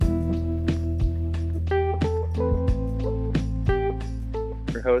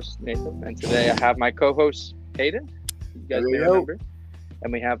your host, Nathan, and today I have my co-host, Hayden. You guys may remember.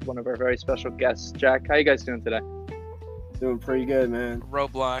 And we have one of our very special guests, Jack. How you guys doing today? Doing pretty good, man.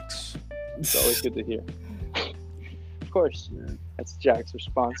 Roblox. It's always good to hear. Of course, that's Jack's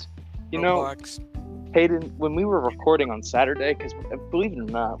response. You Roblox. know, Hayden, when we were recording on Saturday, because believe it or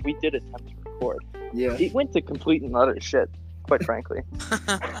not, we did attempt to record. Yeah. It went to complete and utter shit, quite frankly.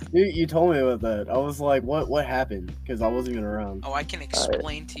 You told me about that. I was like, what happened? Because I wasn't even around. Oh, I can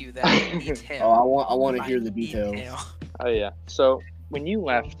explain to you that in detail. Oh, I want to hear the details. Oh, yeah. So, when you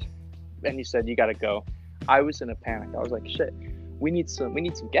left and you said you got to go, I was in a panic. I was like, shit, we need some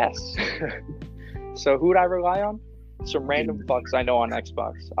guests. So, who would I rely on? Some random fucks I know on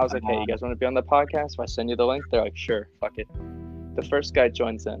Xbox. I was like, hey, you guys want to be on the podcast? If I send you the link, they're like, sure, fuck it. The first guy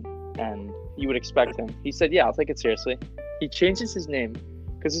joins in, and you would expect him. He said, yeah, I'll take it seriously. He changes his name,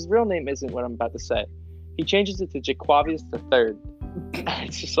 because his real name isn't what I'm about to say. He changes it to Jaquavius III.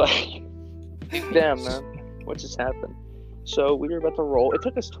 It's just like, damn, man, what just happened? So we were about to roll. It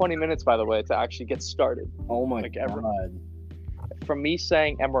took us 20 minutes, by the way, to actually get started. Oh my god. From me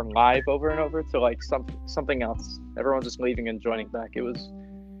saying and we're live over and over to like something else. Everyone just leaving and joining back. It was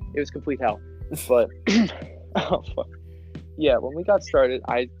complete hell. But oh fuck. Yeah, when we got started,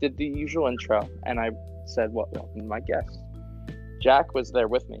 I did the usual intro and I said, welcome my guest. Jack was there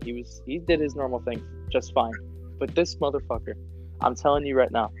with me. He did his normal thing just fine. But this motherfucker, I'm telling you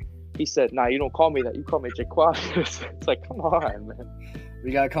right now, he said, nah, you don't call me that. You call me Jaquavius. It's like, come on, man.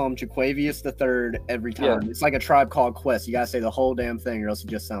 We gotta call him Jaquavius III every time. Yeah. It's like a Tribe Called Quest. You gotta say the whole damn thing or else it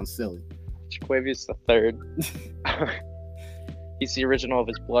just sounds silly. Jaquavius III. He's the original of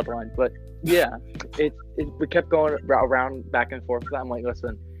his bloodline. But yeah, we kept going around back and forth with that. I'm like,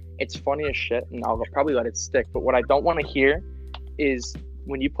 listen, it's funny as shit and I'll probably let it stick. But what I don't want to hear is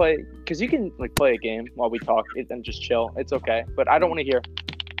when you play, because you can like play a game while we talk and just chill. It's okay. But I don't want to hear.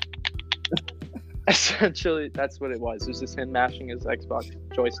 Essentially, that's what it was. It was just him mashing his Xbox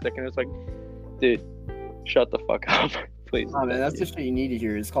joystick, and it's like, dude, shut the fuck up, please. Oh man, that's the shit you need to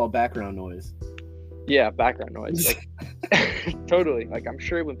hear. It's called background noise. Yeah, background noise. Like, totally. Like, I'm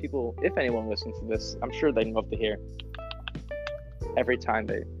sure when people, if anyone listens to this, I'm sure they'd love to hear every time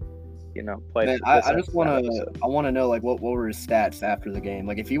they, play. Man, I just want to know, like, what were his stats after the game?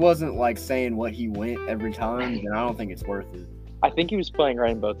 Like, if he wasn't, like, saying what he went every time, then I don't think it's worth it. I think he was playing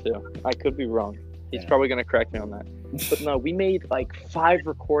Rainbow, too. I could be wrong. He's probably going to correct me on that. But no, we made, like, 5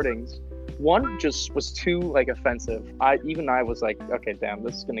 recordings. One just was too, like, offensive. I was like, okay, damn,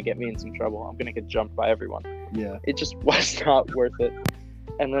 this is going to get me in some trouble. I'm going to get jumped by everyone. Yeah. It just was not worth it.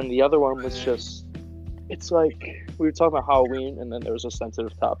 And then the other one was just, it's like, we were talking about Halloween, and then there was a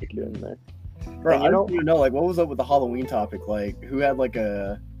sensitive topic here and there. Bro, I don't even know, like, what was up with the Halloween topic? Like, who had, like,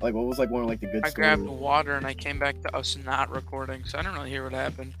 what was, like, one of, like, the good stories? I grabbed water, and I came back to us not recording, so I don't really hear what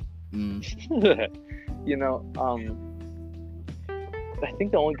happened. I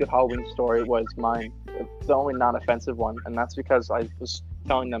think the only good Halloween story was mine, the only non-offensive one, and that's because I was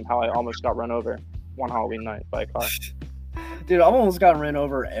telling them how I almost got run over one Halloween night by a car. Dude, I've almost gotten ran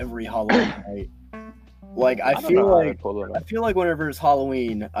over every Halloween night. Like, I feel like whenever it's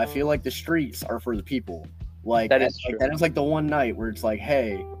Halloween, I feel like the streets are for the people. Like, that is like the one night where it's like,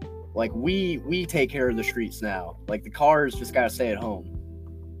 hey, like, we take care of the streets now. Like, the cars just gotta stay at home.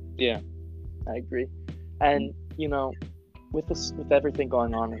 Yeah, I agree. And with everything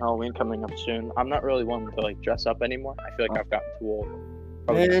going on and Halloween coming up soon, I'm not really one to like dress up anymore. I feel like I've gotten too old.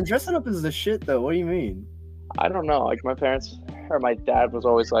 Man, dressing up is the shit though. What do you mean? I don't know. Like my parents or my dad was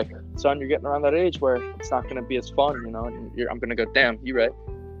always like, son, you're getting around that age where it's not going to be as fun, and I'm going to go, damn, you right.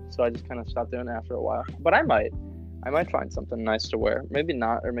 So I just kind of stopped doing it after a while. But I might find something nice to wear. Maybe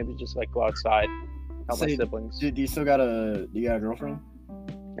not, or maybe just like go outside, help my siblings. Do you still got a girlfriend?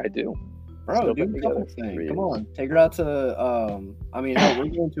 I do. Bro, do a couple things. Come on, take her out to. We're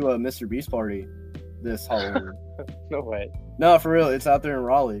going to a Mr. Beast party this Halloween. No way. No, for real, it's out there in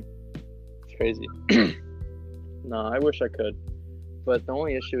Raleigh. It's crazy. No, I wish I could, but the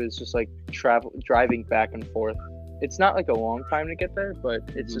only issue is just like driving back and forth. It's not like a long time to get there, but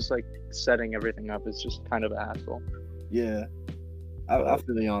it's just like setting everything up is just kind of a hassle. Yeah, I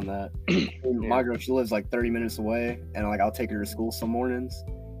feel you on that. My girl, she lives like 30 minutes away, and like I'll take her to school some mornings.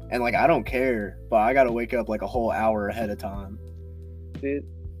 And, like, I don't care, but I got to wake up, like, a whole hour ahead of time. Dude,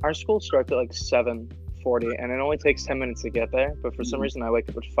 our school starts at, like, 7:40, and it only takes 10 minutes to get there. But for some reason, I wake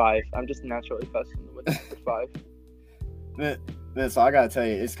up at 5. I'm just naturally fast in the winter at 5. Man, so I got to tell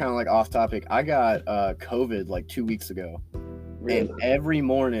you, it's kind of, like, off topic. I got COVID, like, 2 weeks ago. Really? And every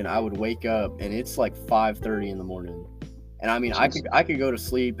morning I would wake up, and it's, like, 5:30 in the morning. And, I mean, I could go to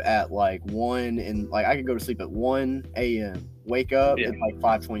sleep at, like, 1, and, like, I could go to sleep at 1 a.m., Wake up at like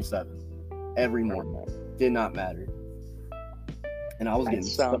 5:27 every morning. Did not matter. And I was getting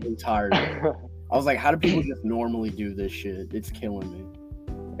so tired. I was like, how do people just normally do this shit? It's killing me.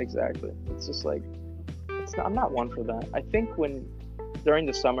 Exactly. It's just like, I'm not one for that. I think during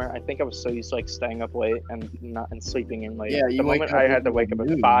the summer, I think I was so used to like staying up late and sleeping in late. Yeah, the moment I had to wake up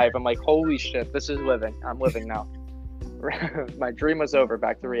at 5, I'm like, holy shit, this is living. I'm living now. My dream was over.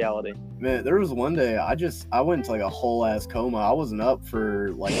 Back to reality. Man, there was one day I went into like a whole ass coma. I wasn't up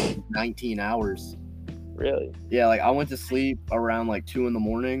for like 19 hours. Really? Yeah, like I went to sleep around like 2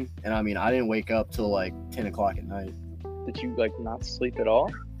 a.m, and I mean I didn't wake up till like 10 o'clock at night. Did you like not sleep at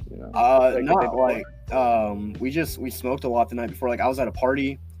all? You know, not like we smoked a lot the night before. Like I was at a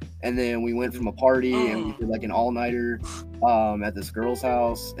party, and then we went from a party and we did like an all-nighter at this girl's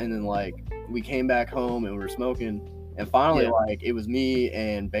house, and then like we came back home and we were smoking, and finally like it was me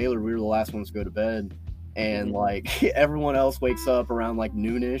and Baylor. We were the last ones to go to bed, and like everyone else wakes up around like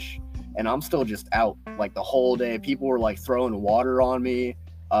noonish, and I'm still just out like the whole day. People were like throwing water on me.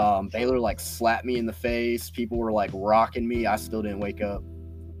 Baylor like slapped me in the face. People were like rocking me. I still didn't wake up.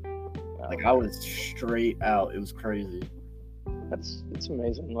 Like I was straight out. It was crazy. It's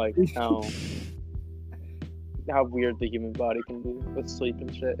amazing. Like how weird the human body can be with sleep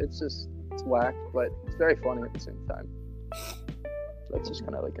and shit. It's whack, but it's very funny at the same time. So that's just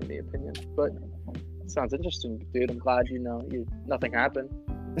kind of like a me opinion. But it sounds interesting, dude. I'm glad nothing happened.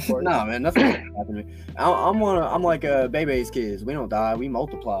 Nah, man, nothing happened to me. I'm like Bebe's kids. We don't die, we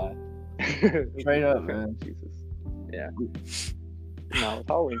multiply. Straight up, man. Jesus. Yeah. No, with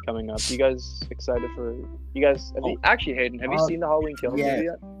Halloween coming up, you guys excited for? Actually, Hayden, have you seen the Halloween Kills movie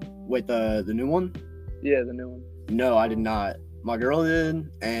yet? Wait, the new one? Yeah, the new one. No, I did not. My girl did,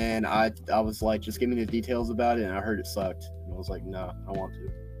 and I was like, just give me the details about it, and I heard it sucked. And I was like, no, I want to.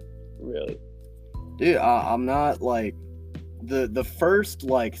 Really? Dude, I'm not like. The first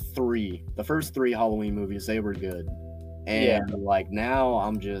three Halloween movies, they were good, and like now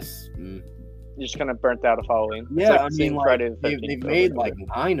I'm just you're just kind of burnt out of Halloween. Yeah, like I mean like they've made like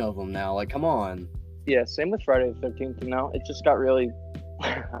 9 of them now. Like, come on. Yeah, same with Friday the 13th. Now it just got really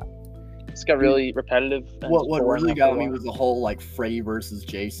repetitive. What really got me was the whole like Freddy versus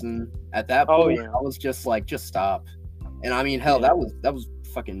Jason. At that point, I was just like, just stop. And I mean, hell, that was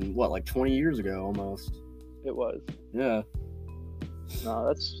fucking what, like 20 years ago almost. It was. Yeah.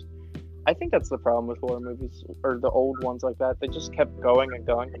 No, I think that's the problem with horror movies, or the old ones like that. They just kept going and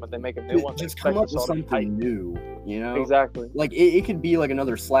going, and when they make a new one, just come up with something new, you know? Exactly. Like, it could be like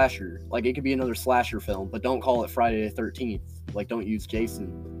another slasher. Like, it could be another slasher film, but don't call it Friday the 13th. Like, don't use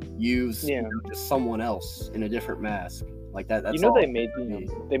Jason. Use just someone else in a different mask. Like, that's they made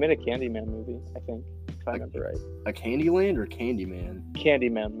a Candyman movie, I think, if I remember right. A Candyland or Candyman?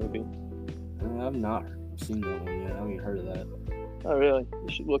 Candyman movie. I've not seen that one yet. I haven't even heard of that. Oh, really?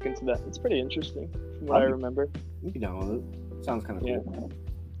 You should look into that. It's pretty interesting, from what I remember. You can download it. Sounds kind of cool.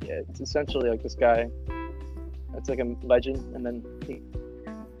 Yeah, it's essentially like this guy. It's like a legend, and then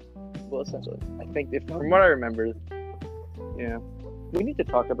essentially, I think from what I remember, we need to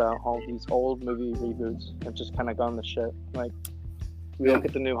talk about all these old movie reboots that just kind of gone to shit. Like, we look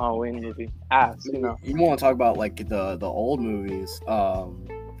at the new Halloween movie. You know. You want to talk about like the old movies?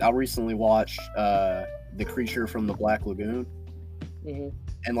 I recently watched The Creature from the Black Lagoon. Mm-hmm.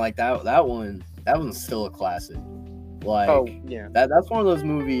 And like that one's still a classic. Like, that's one of those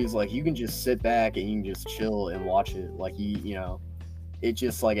movies like you can just sit back and you can just chill and watch it. Like it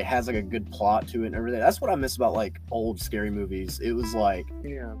just like it has like a good plot to it and everything. That's what I miss about like old scary movies. It was like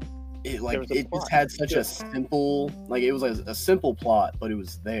it just had such a simple, like it was like a simple plot, but it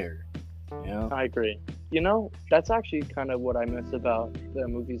was there. You know? I agree. You know, that's actually kind of what I miss about the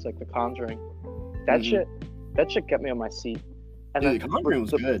movies like The Conjuring. That shit kept me on my seat. And The Conjuring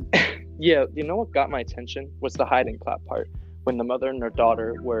was good. Yeah, you know what got my attention was the hide and clap part. When the mother and her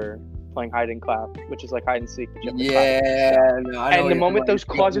daughter were playing hide and clap, which is like hide and seek. And the moment those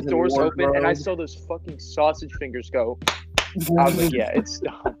closet doors opened and I saw those fucking sausage fingers go, I was like, it's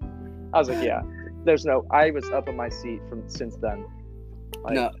done. I was like, I was up on my seat since then.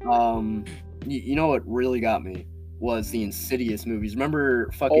 Like, you know what really got me was the Insidious movies. Remember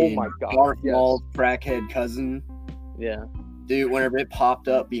fucking Darth Maul's crackhead cousin? Yeah. Dude, whenever it popped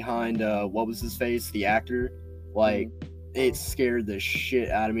up behind what was his face, the actor, like it scared the shit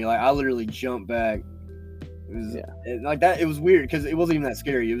out of me. Like I literally jumped back. It was like that. It was weird because it wasn't even that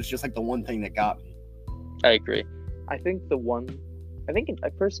scary. It was just like the one thing that got me. I agree. I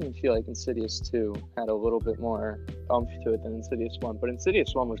personally feel like Insidious 2 had a little bit more oomph to it than Insidious 1, but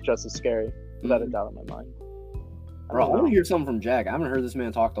Insidious 1 was just as scary, without a doubt in my mind. Bro, I want to hear something from Jack. I haven't heard this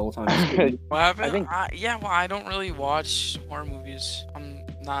man talk the whole time. What happened? I don't really watch horror movies. I'm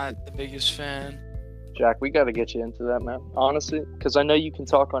not the biggest fan. Jack, we got to get you into that, man. Honestly, because I know you can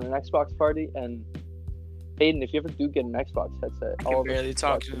talk on an Xbox party, and Aiden, if you ever do get an Xbox headset, I can barely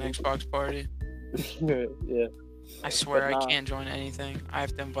talk to an Xbox party. Yeah. I swear I can't join anything. I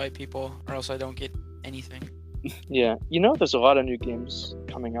have to invite people, or else I don't get anything. Yeah, there's a lot of new games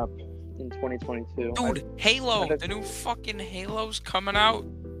coming up in 2022. Dude, Halo! The new fucking Halo's coming out.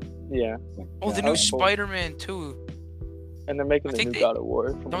 Yeah. Oh, the new Spider-Man too. And they're making the new God of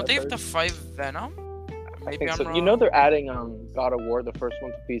War. Don't they have to fight Venom? Maybe I'm wrong. They're adding God of War, the first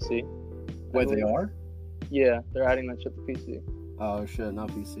one, to PC. Wait, they are? Yeah, they're adding that shit to PC. Oh shit, not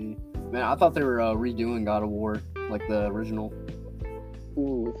PC. Man, I thought they were redoing God of War, like the original.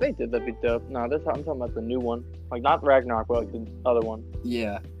 Ooh, if they did, that'd be dope. No, I'm talking about the new one. Like, not Ragnarok, but like the other one.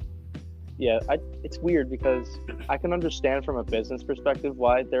 Yeah. Yeah, it's weird because I can understand from a business perspective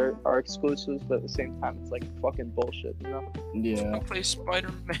why there are exclusives, but at the same time, it's like fucking bullshit, Yeah. I play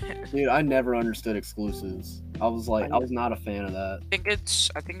Spider-Man. Dude, I never understood exclusives. I was not a fan of that.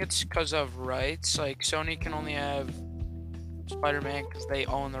 I think it's because of rights. Like, Sony can only have Spider-Man because they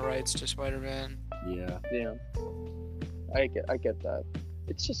own the rights to Spider-Man. Yeah. Yeah. I get that.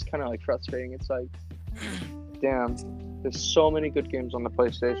 It's just kind of like frustrating. It's like, damn, there's so many good games on the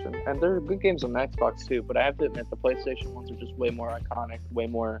PlayStation, and there are good games on the Xbox too. But I have to admit, the PlayStation ones are just way more iconic, way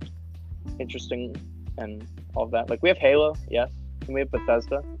more interesting, and all that. Like, we have Halo, yes, and we have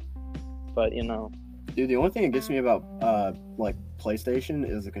Bethesda, but Dude, the only thing that gets me about like PlayStation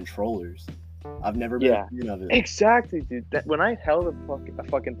is the controllers. I've never been a fan of it. Exactly, dude. When I held a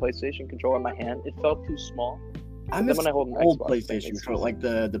fucking PlayStation controller in my hand, it felt too small. I miss old PlayStation controller, like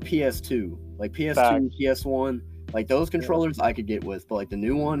the PS2, like PS2, PS1, like those controllers I could get with, but like the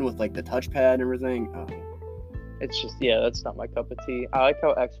new one with like the touchpad and everything. It's just that's not my cup of tea. I like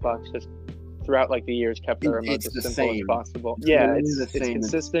how Xbox just throughout like the years kept the remote as simple as possible. It's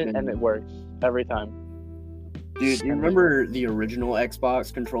consistent and it works every time. Dude, do you remember the original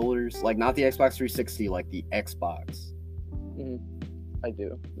Xbox controllers? Like, not the Xbox 360, like the Xbox. Mm-hmm. I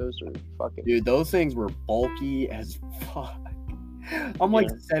do. Those are fucking... Dude, those things were bulky as fuck. I'm like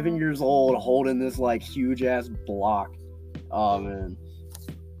 7 years old holding this like huge ass block. Oh man.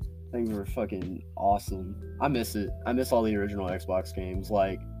 Things were fucking awesome. I miss it. I miss all the original Xbox games.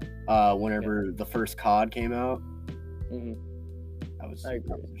 Like, whenever the first COD came out. Mm-hmm. I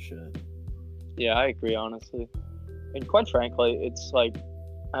agree. Shit. Yeah, I agree, honestly. And quite frankly, it's like,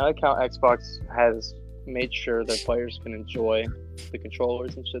 I like how Xbox has made sure that players can enjoy the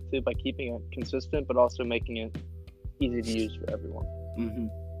controllers and shit too by keeping it consistent, but also making it easy to use for everyone. Mm-hmm.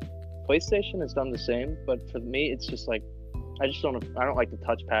 PlayStation has done the same, but for me, it's just like, I don't like the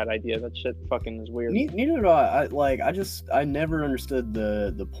touchpad idea. That shit fucking is weird. Neither do I. I never understood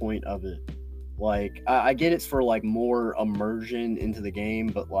the point of it. Like, I get it's for like more immersion into the game,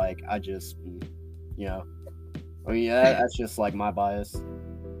 but like, I just, that's just like my bias.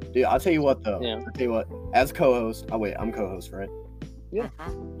 Dude, I'll tell you what though. Yeah. I'll tell you what. As co-host, I'm co-host, right? Yeah.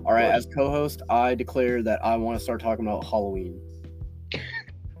 All right. As co-host, I declare that I want to start talking about Halloween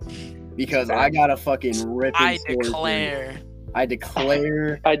because I got a fucking ripping. I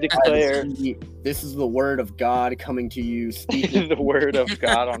declare. This is the word of God coming to you. Speaking the word of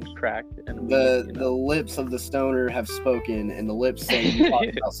God on crack. And the lips of the stoner have spoken, and the lips say you talk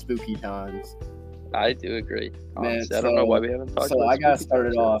about spooky times. I do agree. Man, I don't know why we haven't talked about. So I got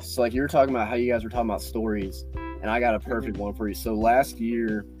started off. So like you were talking about how you guys were talking about stories, and I got a perfect one for you. So last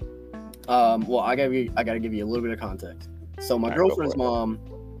year, I gotta give you a little bit of context. So my girlfriend's mom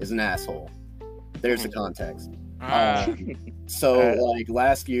is an asshole. There's the context. So like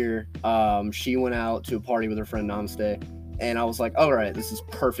last year, she went out to a party with her friend Namaste, and I was like, all right, this is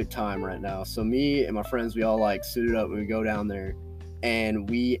perfect time right now. So me and my friends, we all like suited up and we go down there, and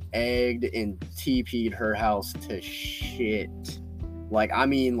we egged and TP'd her house to shit. Like, I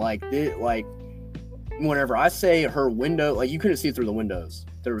mean, like whenever I say her window, like you couldn't see through the windows.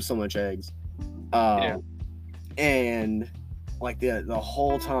 There was so much eggs. And like the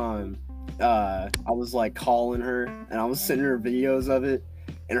whole time, I was like calling her and I was sending her videos of it,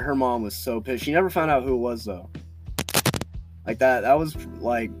 and her mom was so pissed. She never found out who it was though. Like that was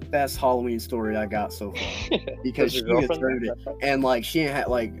like best Halloween story I got so far because she deserved it. And like she didn't have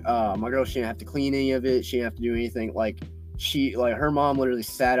my girl, she didn't have to clean any of it. She didn't have to do anything. Like her mom literally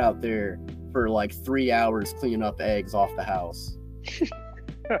sat out there for like 3 hours cleaning up eggs off the house.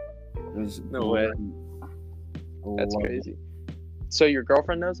 No way. That's crazy. So your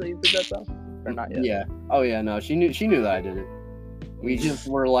girlfriend knows that you did that though, or not yet? Yeah. Oh yeah. No, she knew that I did it. We just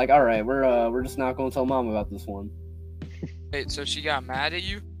were like, all right, we're just not going to tell mom about this one. Wait, so she got mad at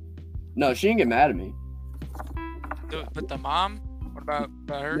you? No, she didn't get mad at me. But the mom? What about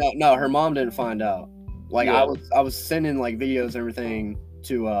her? No, her mom didn't find out. Like I was sending like videos and everything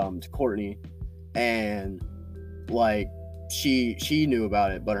to Courtney, and like she knew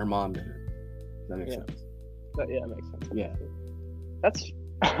about it, but her mom didn't. Does that make sense? That makes sense. Yeah. That's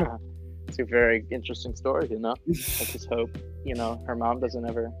it's a very interesting story, you know. I just hope, you know, her mom doesn't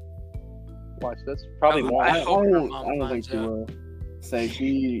ever watch this. Probably won't. I don't think she will. Say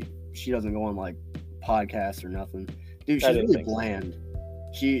she doesn't go on like podcasts or nothing. Dude, she's really bland.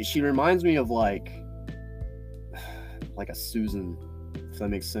 She reminds me of like a Susan, if that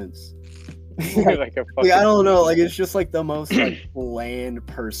makes sense. Like a fucking I don't know. Like it's just like the most like bland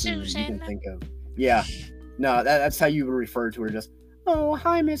person Susan. you can think of. Yeah. No, that's how you would refer to her. Just, oh,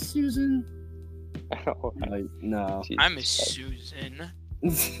 hi, Miss Susan. Like, no. I miss Susan.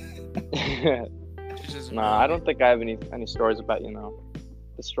 Nah, I don't think I have any stories about, you know,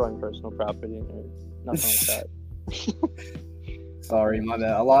 destroying personal property or nothing like that. Sorry, my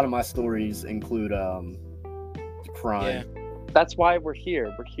bad. A lot of my stories include crime. Yeah. That's why we're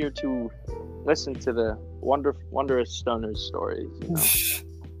here. We're here to listen to the wondrous stoners stories, you know.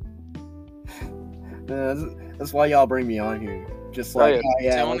 That's why y'all bring me on here. Just like,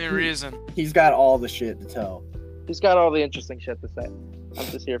 it's the only reason. He's got all the shit to tell. He's got all the interesting shit to say. I'm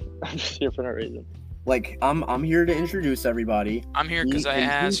just here for no reason. Like I'm here to introduce everybody. I'm here because I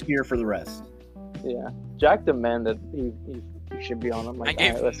asked. He's here for the rest. Yeah, Jack demanded he should be on. I'm like,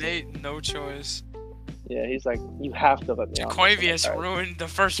 I gave Nate no choice. Yeah, he's like, you have to let me on. Jaquavius ruined the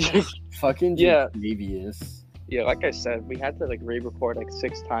first one. Fucking Jaquavius. Yeah, like I said, we had to like re-record like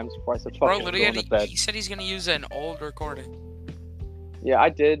 6 times before I said fucking go to bed. He said he's gonna use an old recording. Yeah, I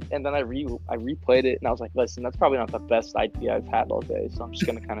did, and then I replayed it, and I was like, listen, that's probably not the best idea I've had all day, so I'm just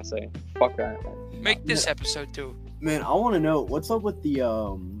gonna kind of say, fuck that. Make this episode 2. Man, I want to know what's up with the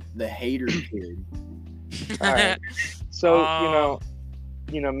hater kid. All right, so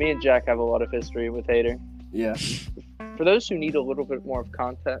you know, me and Jack have a lot of history with Hater. Yeah. For those who need a little bit more of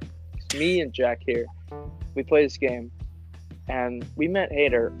context, me and Jack here, we play this game, and we met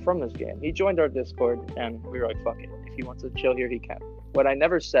Hater from this game. He joined our Discord, and we were like, fuck it. If he wants to chill here, he can. What I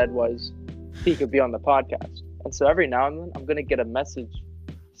never said was he could be on the podcast. And so every now and then, I'm going to get a message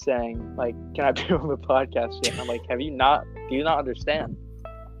saying, like, can I be on the podcast yet? And I'm like, do you not understand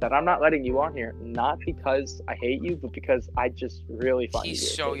that I'm not letting you on here? Not because I hate you, but because I just really find you.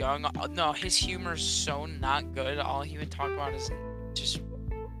 He's so young. No, his humor's so not good. All he would talk about is just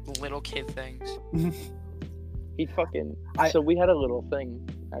little kid things. So we had a little thing,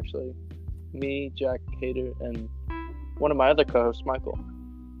 actually. Me, Jack, Hater, and one of my other co-hosts, Michael.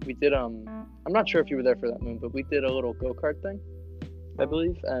 We did, I'm not sure if you were there for that moon, but we did a little go-kart thing, I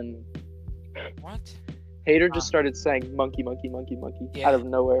believe, and... What? Hater just started saying monkey, monkey, monkey, monkey out of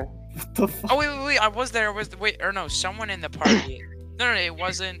nowhere. What the fuck? Oh, wait, I was there. Someone in the party. No, it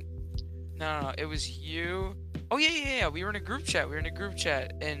wasn't. No, it was you. Oh, yeah. We were in a group chat.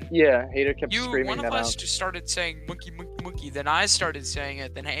 And yeah, Hater kept screaming one that of us out. just started saying monkey, monkey, monkey. Then I started saying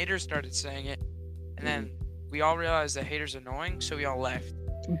it. Then Hater started saying it. And then we all realized that Hater's annoying, so we all left.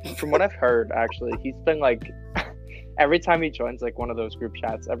 From what I've heard, actually, he's been like... Every time he joins like one of those group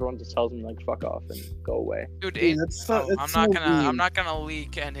chats, everyone just tells him like fuck off and go away. Dude, I'm not gonna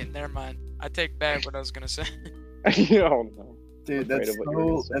leak any. Never mind. I take back what I was gonna say. Oh no. Dude,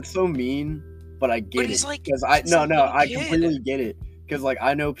 that's so mean, but I get it. Like, because I completely get it. Because like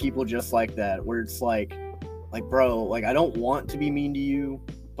I know people just like that, where it's like bro, like I don't want to be mean to you,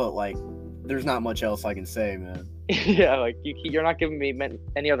 but like there's not much else I can say, man. Yeah, like you're not giving me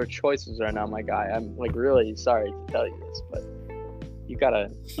any other choices right now, my guy. I'm like really sorry to tell you this, but you gotta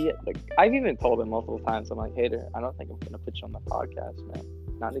see it. Like I've even told him multiple times. I'm like, Hater, I don't think I'm gonna put you on the podcast, man.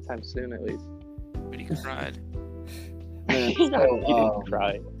 Not anytime soon, at least. But he cried. He didn't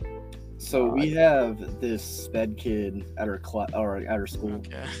cry. So we have this sped kid at our school,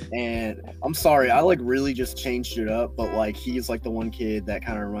 Okay. and I'm sorry, I like really just changed it up, but like he's like the one kid that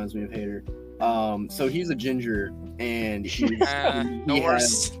kind of reminds me of Hater. So he's a ginger, and the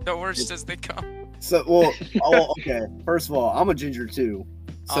worst as they come. So, okay. First of all, I'm a ginger too,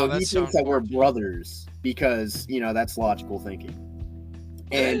 so he thinks that we're brothers because that's logical thinking.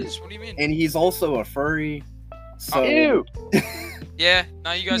 And what do you mean? And he's also a furry. So ew. Yeah,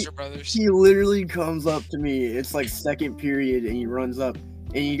 now you guys are brothers. He literally comes up to me. It's like second period, and he runs up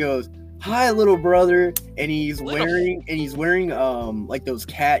and he goes, "Hi, little brother," and he's wearing like those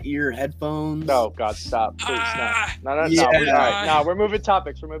cat ear headphones. Oh God, stop! Please, no. We're moving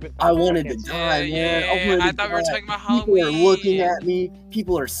topics. I wanted to die, man. I thought we were talking about Halloween. People are looking at me.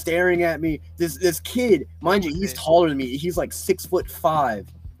 People are staring at me. This kid, mind you, he's taller than me. He's like 6'5",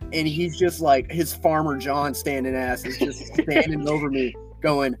 and he's just like his Farmer John standing ass is just standing over me,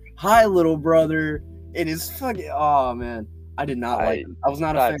 going, "Hi, little brother," and his fucking man. I did not like it. I was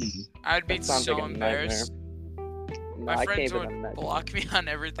not a fan. I'd be so embarrassed. My friends would block me on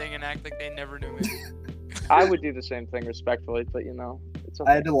everything and act like they never knew me. I would do the same thing respectfully, but it's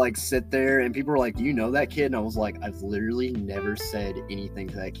okay. I had to like sit there and people were like, "Do you know that kid?" And I was like, "I've literally never said anything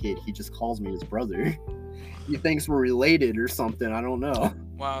to that kid. He just calls me his brother. He thinks we're related or something. I don't know."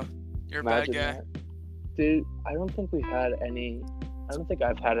 Wow, you're a bad guy. That. Dude, I don't think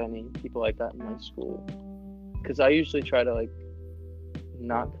I've had any people like that in my school. Because I usually try to like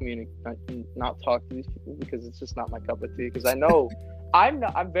not communicate, not talk to these people because it's just not my cup of tea. Because I know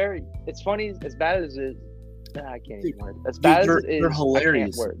it's funny, as bad as it is, I can't even word. As bad as it is, they're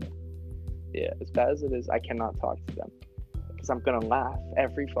hilarious. I can't word. Yeah, as bad as it is, I cannot talk to them because I'm gonna laugh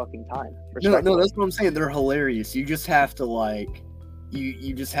every fucking time. No, that's what I'm saying. They're hilarious. You just have to like,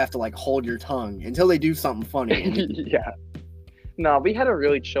 you just have to like hold your tongue until they do something funny. Yeah. No, we had a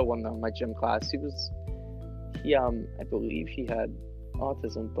really chill one though in my gym class. I believe he had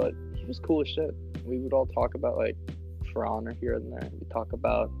autism, but he was cool as shit. We would all talk about like For Honor here and there. We talk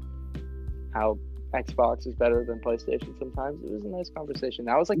about how Xbox is better than PlayStation sometimes. It was a nice conversation.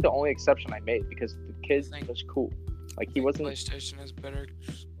 That was like the only exception I made because the kid was cool. Like he wasn't. PlayStation has better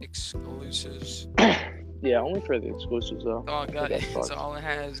exclusives. Yeah, only for the exclusives though. Oh god, it's all it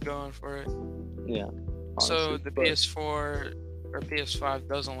has going for it. Yeah. Honestly, so the PS4 or PS5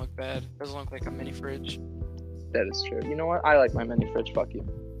 doesn't look bad. Doesn't look like a mini fridge. That is true. You know what? I like my mini fridge. Fuck you.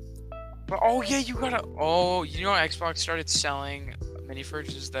 But, Xbox started selling mini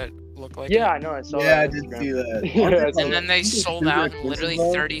fridges that look like I know. I saw that. Yeah, I did see that. And then they sold out in literally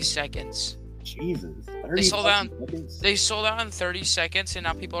 30 seconds. Jesus. They sold out in 30 seconds, and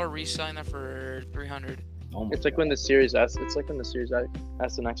now people are reselling them for $300. It's like when the Series S. It's like when the Series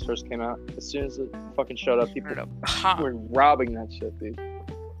S and X first came out. As soon as it fucking showed up, people were robbing that shit, dude.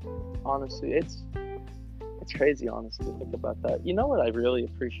 Honestly, it's crazy, honestly, to think about that. You know what I really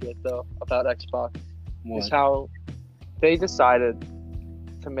appreciate, though, about Xbox? Is how they decided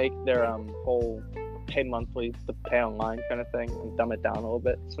to make their whole pay monthly, the pay online kind of thing, and dumb it down a little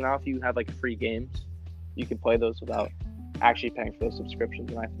bit. So now if you have, like, free games, you can play those without actually paying for those subscriptions,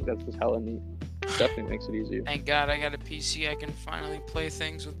 and I think that's just hella neat. It definitely makes it easier. Thank God I got a PC. I can finally play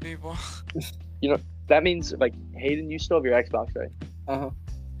things with people. That means, like, Hayden, you still have your Xbox, right? Uh-huh.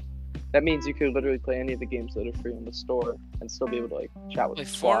 That means you could literally play any of the games that are free in the store and still be able to like chat with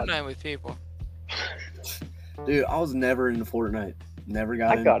Fortnite with people. Dude, I was never into Fortnite. Never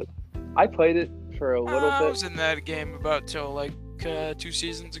got it. I got it. I played it for a little bit. I was in that game about till like 2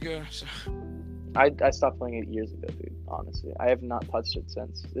 seasons ago. So. I stopped playing it years ago, dude. Honestly, I have not touched it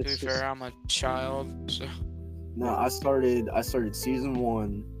since. To be fair, I'm a child, so. No, I started season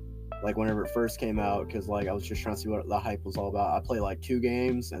 1. Like whenever it first came out, because like I was just trying to see what the hype was all about. I played like 2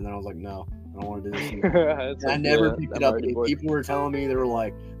 games, and then I was like, no, I don't want to do this anymore. I never picked it up. People were telling me, they were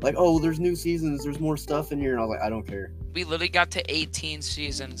like, oh, there's new seasons, there's more stuff in here, and I was like, I don't care. We literally got to 18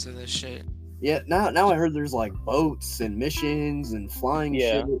 seasons of this shit. Yeah, now I heard there's like boats and missions and flying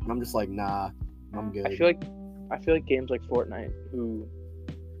shit, and I'm just like, nah, I'm good. I feel like games like Fortnite, who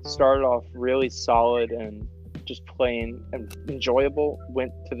started off really solid and just plain and enjoyable,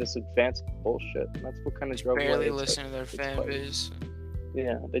 went to this advanced bullshit, and that's what kind of drove. Barely listen to their fan base.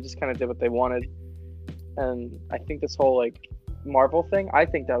 Yeah, they just kind of did what they wanted, and I think this whole like Marvel thing, I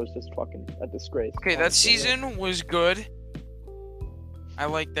think that was just fucking a disgrace. Okay, that season was good. I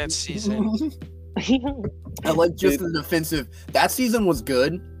like that season. I like just the defensive. That season was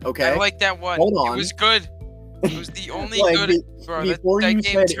good. Okay, I like that one. Hold on. It was good. It was the only good. Bro, before that you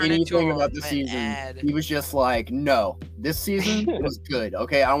game said anything about the season, he was just like, "No, this season was good."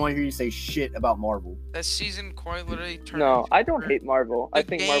 Okay, I don't want to hear you say shit about Marvel. That season quite literally turned. No, I don't hate Marvel. I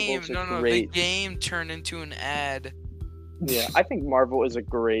think Marvel is great. The game turned into an ad. Yeah, I think Marvel is a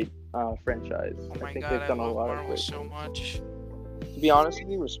great franchise. Oh I think God, they've done a lot Marvel of great so much. To be honest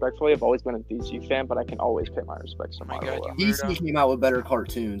with you, respectfully, I've always been a DC fan, but I can always pay my respects to Marvel. DC came out with better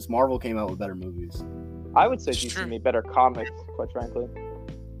cartoons. Marvel came out with better movies. I would say DC made better comics, quite frankly.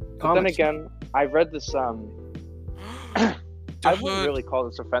 But then again, I've read this. I wouldn't really call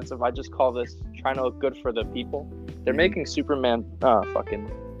this offensive. I just call this trying to look good for the people. They're making Superman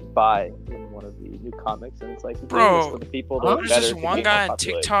fucking bi in one of the new comics, and it's like, bro, for the people there's this one guy on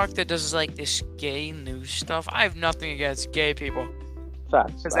TikTok that does like this gay news stuff. I have nothing against gay people.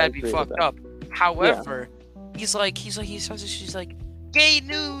 Facts. Because that'd be fucked up. However, he's like, he says she's like, gay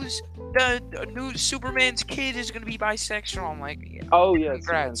news. The new Superman's kid is gonna be bisexual. I'm like, oh yeah,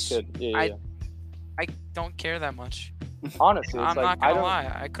 congrats. Superman's kid. I don't care that much. Honestly, I'm not gonna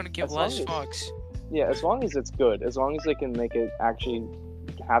lie. I couldn't give less fucks. Yeah, as long as it's good, as long as they can make it actually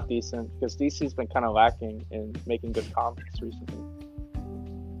half decent, because DC's been kind of lacking in making good comics recently,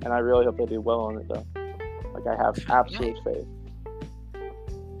 and I really hope they do well on it though. Like I have absolute faith.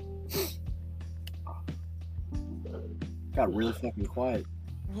 Got really fucking quiet.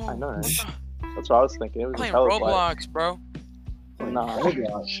 Whoa. I know, right? That's what I was thinking. It was playing Roblox, bro. Nah,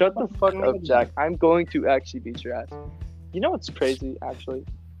 shut the fuck up, Jack. I'm going to actually beat your ass. You know what's crazy, actually?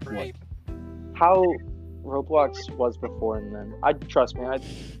 What? How Roblox was before and then. Trust me,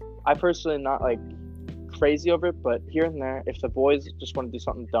 I personally am not like crazy over it, but here and there, if the boys just want to do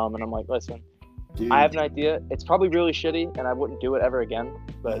something dumb, and I'm like, listen, dude, I have an idea. It's probably really shitty, and I wouldn't do it ever again.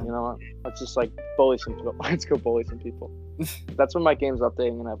 But you know what? Let's just like bully some people. Let's go bully some people. That's when my game's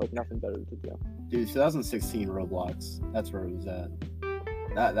updating, and I have like nothing better to do. Dude, 2016 Roblox. That's where it was at.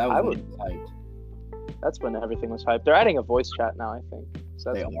 That was hyped. That's when everything was hyped. They're adding a voice chat now, I think.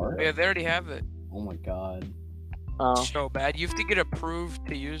 So they are? Yeah, they already have it. Oh my god. So bad. You have to get approved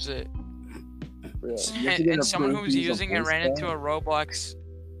to use it. Really? And someone who was using it ran into a Roblox,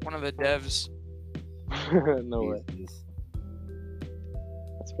 one of the devs. No way.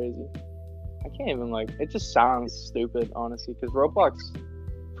 That's crazy. I can't even like. It just sounds stupid, honestly. Because Roblox,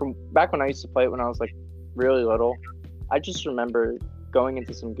 from back when I used to play it when I was like really little, I just remember going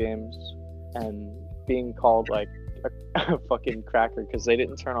into some games and being called like a fucking cracker because they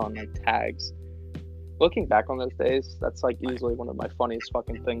didn't turn on like tags. Looking back on those days, that's like easily one of my funniest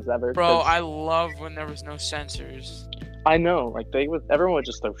fucking things ever. Bro, I love when there was no censors. I know, like everyone would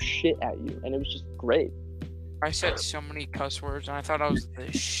just throw shit at you, and it was just great. I said so many cuss words, and I thought I was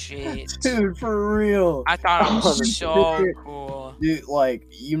the shit. Dude, for real. I thought I was so cool. Dude, like,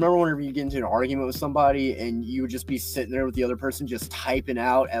 you remember whenever you get into an argument with somebody, and you would just be sitting there with the other person just typing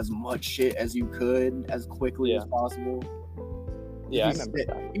out as much shit as you could, as quickly as possible? Yeah, I remember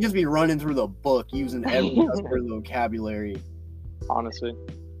that. You'd just be running through the book, using every customer vocabulary. Honestly.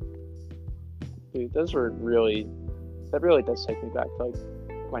 Dude, that really does take me back to, like,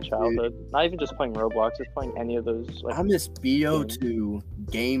 my childhood. Dude. Not even just playing Roblox, just playing any of those. Like, I miss BO2,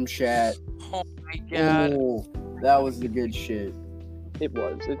 Game Chat. Oh my god. Oh, that was the good shit. It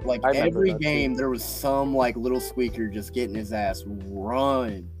was. Like, every game, there was some, like, little squeaker just getting his ass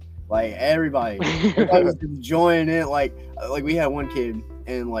run. Like, everybody was enjoying it. Like we had one kid,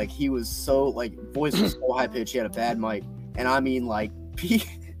 and, like, he was so, like, voice was so high-pitched, he had a bad mic. And I mean, like,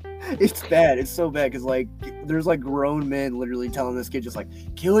 it's bad. It's so bad because, like, there's, like, grown men literally telling this kid just, like,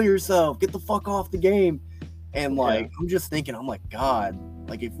 kill yourself, get the fuck off the game. And, like, I'm just thinking, I'm like, God,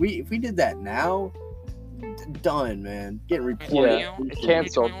 like, if we did that now, done, man. Getting reported.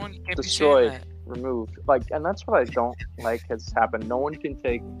 Canceled, destroyed, removed. Like, and that's what I don't like has happened. No one can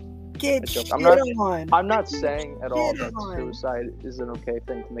take a joke. I'm not saying at all that suicide is an okay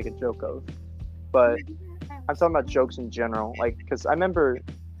thing to make a joke of, but I'm talking about jokes in general. Like, because I remember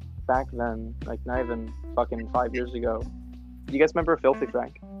back then, like, not even fucking 5 years ago. You guys remember Filthy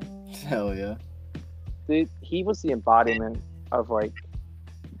Frank? Hell yeah. Dude, he was the embodiment of, like,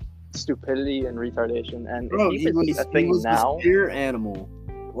 stupidity and retardation. And bro, if he was a thing now, a pure animal.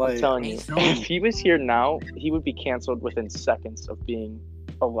 Like, I'm telling you, if he was here now, he would be canceled within seconds of being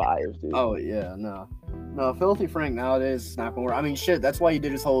alive, dude. Oh yeah, no, Filthy Frank nowadays is not gonna work. I mean, shit, that's why he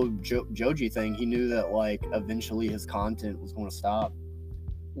did his whole Joji thing. He knew that, like, eventually his content was going to stop.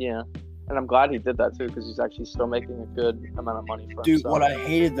 Yeah, and I'm glad he did that too, because he's actually still making a good amount of money for himself. Dude, what I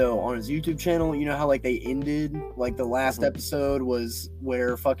hated though on his YouTube channel, you know how, like, they ended, like, the last episode was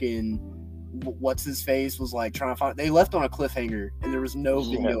where fucking what's his face was, like, trying to find. They left on a cliffhanger, and there was no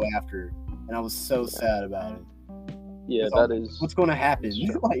video after, and I was so sad about it. Yeah, that is. What's going to happen?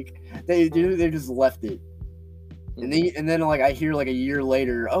 Like, they just left it, and then like I hear, like, a year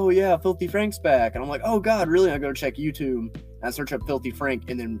later, oh yeah, Filthy Frank's back, and I'm like, oh god, really? I go check YouTube, and I search up Filthy Frank,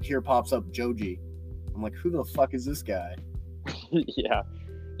 and then here pops up Joji. I'm like, who the fuck is this guy? Yeah,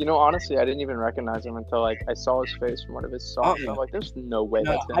 you know, honestly, I didn't even recognize him until, like, I saw his face from one of his songs. I'm like, there's no way.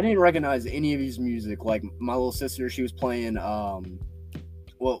 No, I didn't recognize any of his music. Like, my little sister, she was playing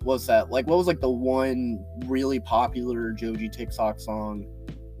what was that? Like, what was, like, the one really popular Joji TikTok song?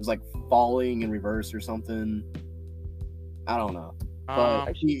 It was, like, Falling in Reverse or something. I don't know.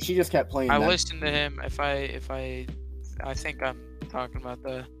 But she just kept playing. I listened to him. If I think I'm talking about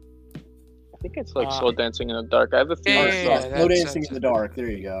the think it's like Slow Dancing in the Dark. I have a few. Slow Dancing in the Dark. There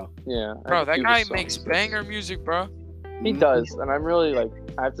you go. Yeah. Bro, that guy makes banger music, bro. He does, and I'm really I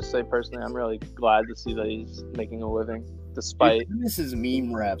have to say personally, I'm really glad to see that he's making a living, despite. This is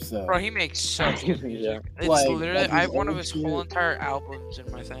meme raps though. Bro, he makes such good music. It's literally, I have one of his whole entire albums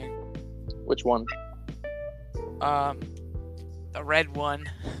in my thing. Which one? The red one.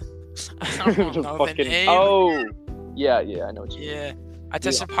 I don't know the name. Oh, yeah, I know what you mean. Yeah, I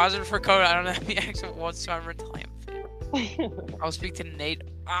tested positive for COVID. I don't know the accent whatsoever. I'll speak to Nate.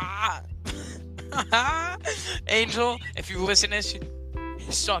 Angel, if you listen to this,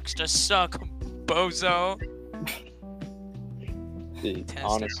 he sucks to suck, bozo. Dude,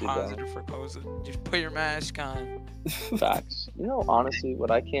 honestly, positive for COVID. Just put your mask on. Facts. You know, honestly,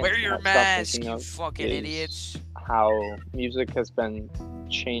 what I can't wear your mask, you fucking idiots. How music has been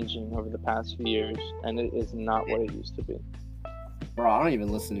changing over the past few years, and it is not what it used to be. Bro, I don't even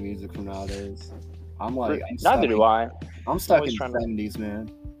listen to music from nowadays. Neither do I. I'm stuck in the 70s,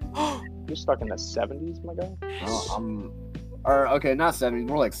 man. You're stuck in the 70s, my guy? Okay, not 70s,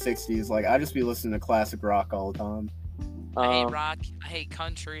 more like 60s. Like, I just be listening to classic rock all the time. I hate rock. I hate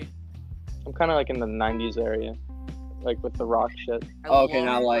country. I'm kind of like in the 90s area, like with the rock shit. Okay,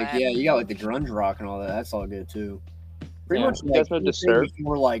 now you got like the grunge rock and all that. That's all good too. Pretty much, you guys know Disturbed?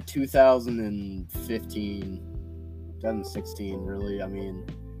 More like 2015, 2016, really. I mean,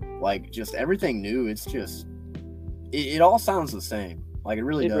 like just everything new. It's just, it all sounds the same. Like it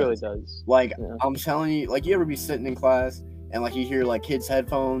really does. It really does. Like I'm telling you, like you ever be sitting in class and like you hear like kids'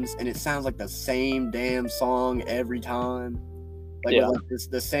 headphones and it sounds like the same damn song every time. Like, like it's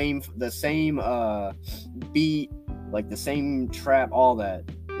the same beat, like the same trap, all that.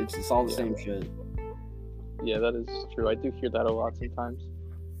 It's all the same shit. Yeah, that is true. I do hear that a lot sometimes.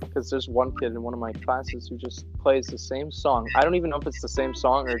 Because there's one kid in one of my classes who just plays the same song. I don't even know if it's the same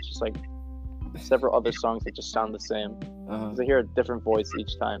song or it's just like several other songs that just sound the same. Because I hear a different voice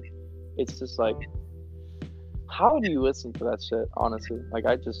each time. It's just like, how do you listen to that shit, honestly? Like,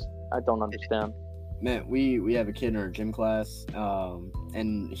 I don't understand. Man, we have a kid in our gym class,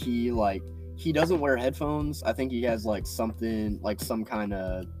 and he doesn't wear headphones. I think he has like something, like some kind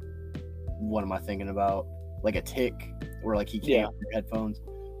of, what am I thinking about? Like a tick, where like he can't wear headphones.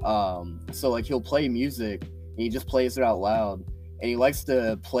 So like he'll play music, and he just plays it out loud, and he likes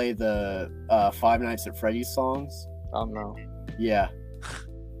to play the Five Nights at Freddy's songs. Oh no. Yeah.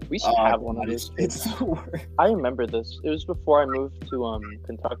 We should have one of those. It's the worst. I remember this. It was before I moved to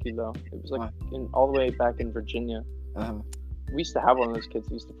Kentucky, though. It was like all the way back in Virginia. We used to have one of those kids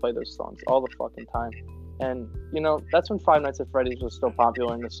who used to play those songs all the fucking time. And, you know, that's when Five Nights at Freddy's was still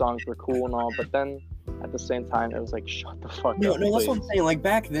popular and the songs were cool and all. But then, at the same time, it was like, shut the fuck up. No, that's what I'm saying. Like,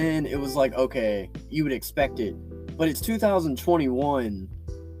 back then, it was like, okay, you would expect it. But it's 2021.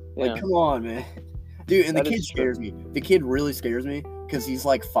 Like, come on, man. Dude, and the kid scares me. The kid really scares me. Because he's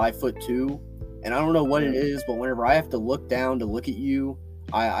like 5'2", and I don't know what it is, but whenever I have to look down to look at you,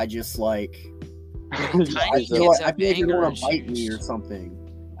 I just like I feel like he's going to bite me or something.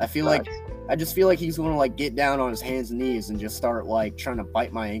 I just feel like he's going to like get down on his hands and knees and just start like trying to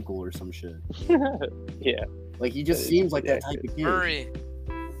bite my ankle or some shit. Yeah, like he just seems like that type of kid. Hurry.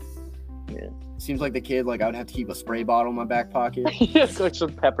 Yeah, seems like the kid like I would have to keep a spray bottle in my back pocket. Yeah, like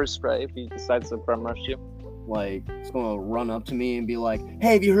some pepper spray if he decides to bum rush you. Like, he's gonna run up to me and be like,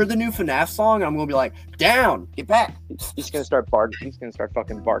 "Hey, have you heard the new FNAF song?" And I'm gonna be like, "Down, get back." He's gonna start barking. He's gonna start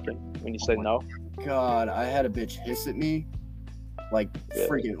fucking barking when you say no. God, I had a bitch hiss at me, like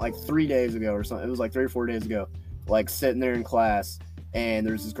freaking like 3 days ago or something. It was like 3 or 4 days ago. Like sitting there in class, and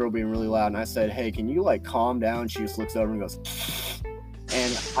there's this girl being really loud, and I said, "Hey, can you like calm down?" She just looks over and goes,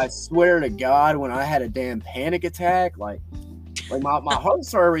 and I swear to God, when I had a damn panic attack, like my heart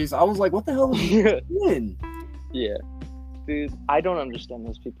started racing. I was like, "What the hell is you doing?" Yeah, dude, I don't understand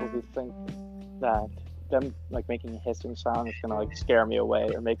those people who think that them like making a hissing sound is gonna like scare me away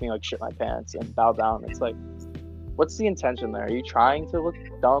or make me like shit my pants and bow down. It's like, what's the intention there? Are you trying to look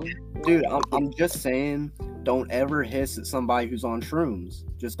dumb? Dude, I'm just saying, don't ever hiss at somebody who's on shrooms.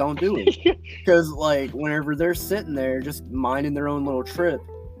 Just don't do it. Because like whenever they're sitting there just minding their own little trip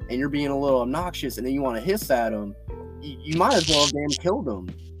and you're being a little obnoxious and then you want to hiss at them, you might as well have damn killed them.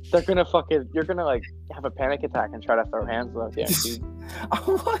 You're gonna like have a panic attack and try to throw hands up. Yeah, dude. I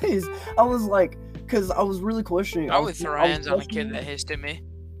was like, because I was really questioning. I would throw hands on a kid that hissed at me.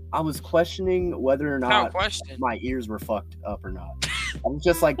 I was questioning whether or not my ears were fucked up or not. I was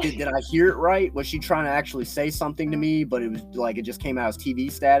just like, did I hear it right? Was she trying to actually say something to me, but it was like it just came out as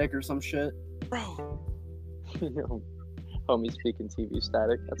TV static or some shit? Bro. Homie speaking TV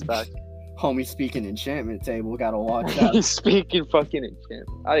static. That's fact. Homie speaking enchantment table. Gotta watch out. He's speaking fucking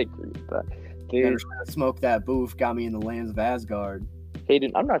enchantment. I agree with that. Dude, smoke that booth got me in the lands of Asgard.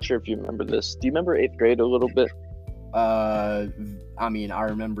 Hayden, I'm not sure if you remember this. Do you remember 8th grade a little bit? I mean, I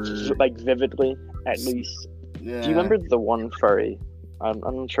remember like vividly, at least. Yeah. Do you remember the one furry? I'm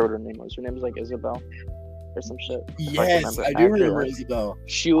not sure what her name was. Her name was like Isabel or some shit. Yes, I do remember Isabel.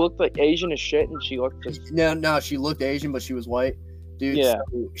 She looked like Asian as shit, and she looked just... No, she looked Asian, but she was white. Dude, yeah.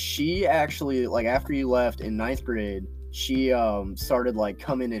 So she actually, like, after you left in 9th grade, she started, like,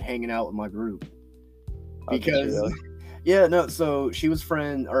 coming and hanging out with my group. Because... Really? Yeah, no, so she was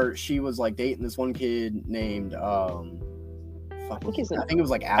she was, like, dating this one kid named, I think it was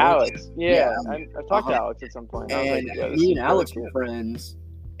like Alex. Yeah. I talked to Alex at some point. And me and Alex were friends.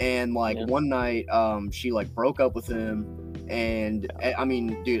 And like one night, she like broke up with him. And I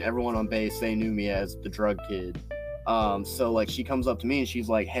mean, dude, everyone on base, they knew me as the drug kid. So like she comes up to me and she's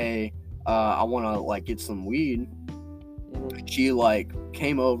like, "Hey, I want to like get some weed." Mm-hmm. She like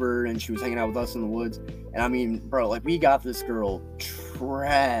came over and she was hanging out with us in the woods. And I mean, bro, like we got this girl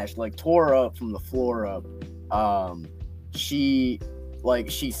trashed, like tore up from the floor up. She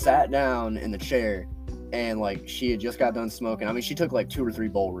sat down in the chair and like she had just got done smoking. I mean, she took like 2 or 3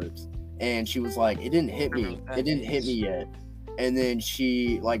 bowl rips and she was like, it didn't hit me yet. And then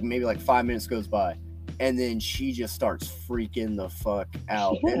she like maybe like 5 minutes goes by and then she just starts freaking the fuck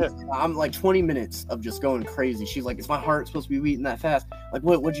out. And I'm like 20 minutes of just going crazy. She's like, is my heart supposed to be beating that fast? Like,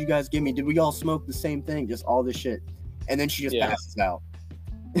 what'd you guys give me? Did we all smoke the same thing? Just all this shit. And then she just passes out.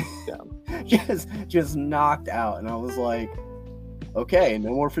 just knocked out. And I was like, okay, no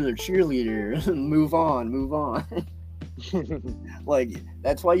more for their cheerleader. move on. Like,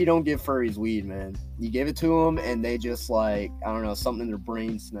 that's why you don't give furries weed, man. You give it to them and they just like, I don't know, something in their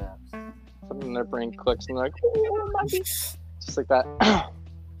brain snaps. Something in their brain clicks and they're like, just like that.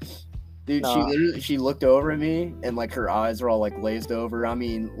 Dude, she looked over at me and like her eyes are all like glazed over. I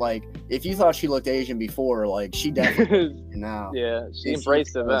mean, like if you thought she looked Asian before, like she definitely now. Yeah, she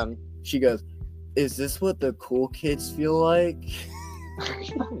embraced it then. She goes, "Is this what the cool kids feel like?"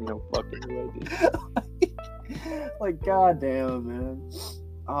 No fucking way, dude. Like, goddamn,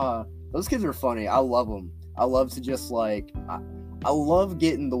 man. Those kids are funny. I love them. I love to just like, I love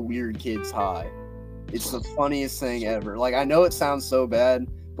getting the weird kids high. It's the funniest thing ever. Like, I know it sounds so bad,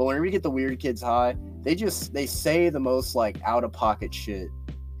 but whenever you get the weird kids high, they say the most like out of pocket shit,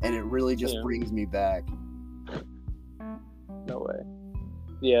 and it really just brings me back. No way.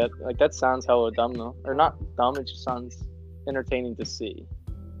 Yeah, like that sounds hella dumb though, or not dumb. It just sounds entertaining to see.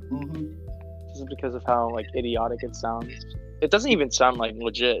 Mm-hmm. Just because of how like idiotic it sounds. It doesn't even sound like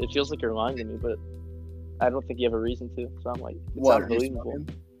legit. It feels like you're lying to me, but I don't think you have a reason to. So I'm like, it sounds believable.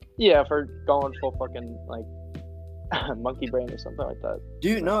 Yeah, for going full fucking like monkey brain or something like that.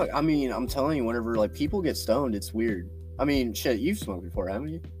 Dude, no, I mean, I'm telling you, whenever like people get stoned, it's weird. I mean, shit, you've smoked before, haven't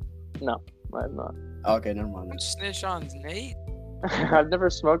you? No, I have not. Okay, never mind. Snitch on Nate. I've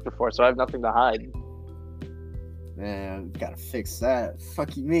never smoked before, so I have nothing to hide. Man, gotta fix that.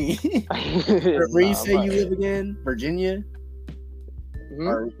 Fuck you, me. Where you say you live again? Virginia? Mm-hmm.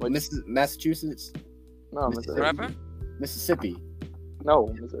 Or Massachusetts? No, Mississippi.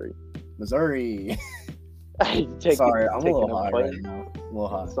 No, Missouri. Sorry, I'm a little hot right now. A little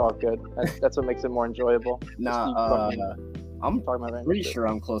hot. It's all good. That's what makes it more enjoyable. Nah, I'm pretty sure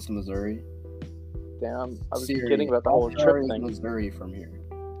I'm close to Missouri. Damn, I was kidding about the whole trip thing. Missouri from here.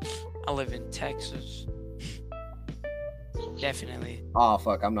 I live in Texas. Definitely. Oh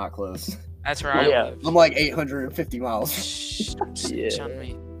fuck, I'm not close. That's where I live. I'm like 850 miles. On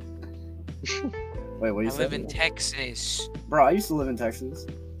me. Wait, what you I live in Texas. Bro, I used to live in Texas.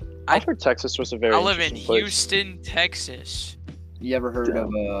 I heard Texas was a very. I live in Houston, Texas. You ever heard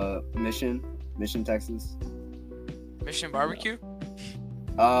of Mission, Texas? Mission Barbecue?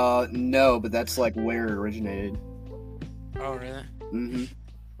 No, but that's like where it originated. Oh, really? Mm-hmm.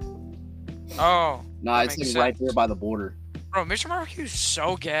 Oh. Nah, it's like right there by the border. Bro, Mission Barbecue is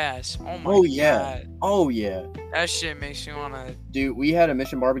so gas. Oh my god. Oh yeah. That shit makes me wanna. Dude, we had a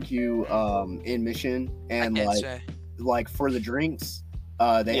Mission Barbecue in Mission, and like for the drinks,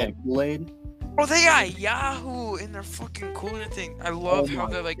 they had Kool-Aid. Bro, they got Yahoo in their fucking Kool-Aid thing. I love how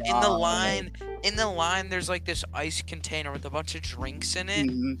they're like in the line. In the line, there's like this ice container with a bunch of drinks in it.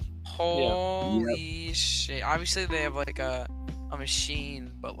 Mm-hmm. Holy shit! Obviously, they have like a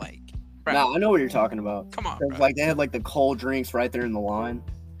machine, but like. Bro. Nah, I know what you're talking about. Come on, bro. Like they had like the cold drinks right there in the line.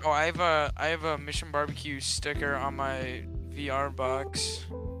 Oh, I have a Mission Barbecue sticker on my VR box.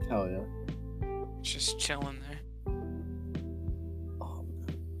 Hell yeah. Just chilling there. Oh,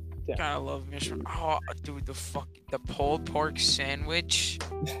 God, I love Mission. Oh, dude, the pulled pork sandwich.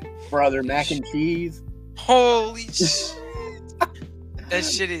 Brother, mac and cheese. Holy shit. That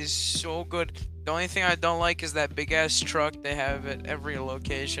shit is so good. The only thing I don't like is that big ass truck they have at every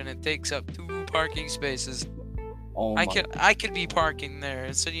location. It takes up 2 parking spaces. Oh I could be parking there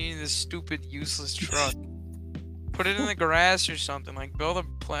instead. You need this stupid useless truck. Put it in the grass or something. Like build a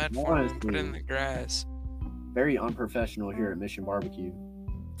platform and put it in the grass. Very unprofessional here at Mission Barbecue.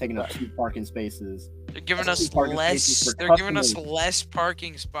 Taking up 2 parking spaces. They're giving us less. They're giving us less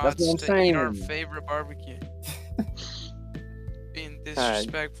parking spots to eat our favorite barbecue. Being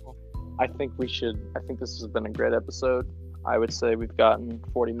disrespectful. I think this has been a great episode. I would say we've gotten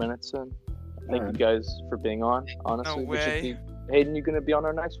 40 minutes in. Thank you guys for being on. Honestly, no way. Hayden, you gonna be on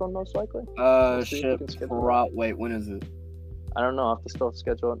our next one most likely? Shit. Wait, when is it? I don't know. I have to still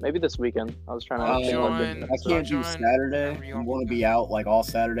schedule it. Maybe this weekend. I was trying to. I can't do Saturday. I'm going to be out like all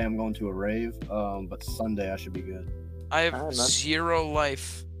Saturday. I'm going to a rave. But Sunday I should be good. I have 0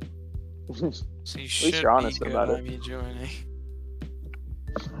 life. So you should you're honest about it. Me joining.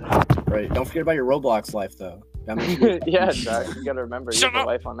 Right. Don't forget about your Roblox life though. Yeah, Jack. You gotta remember you have a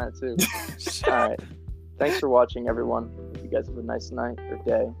life on that too. All right. Thanks for watching, everyone. You guys have a nice night or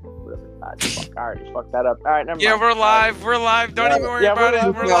day. Whatever. I already fucked that up. All right, never mind. Yeah, we're live. We're live. Don't even worry about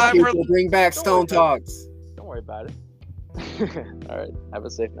it. We're live. We'll bring back Stone Talks. Don't worry about it. All right. Have a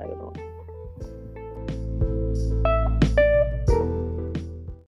safe night, everyone.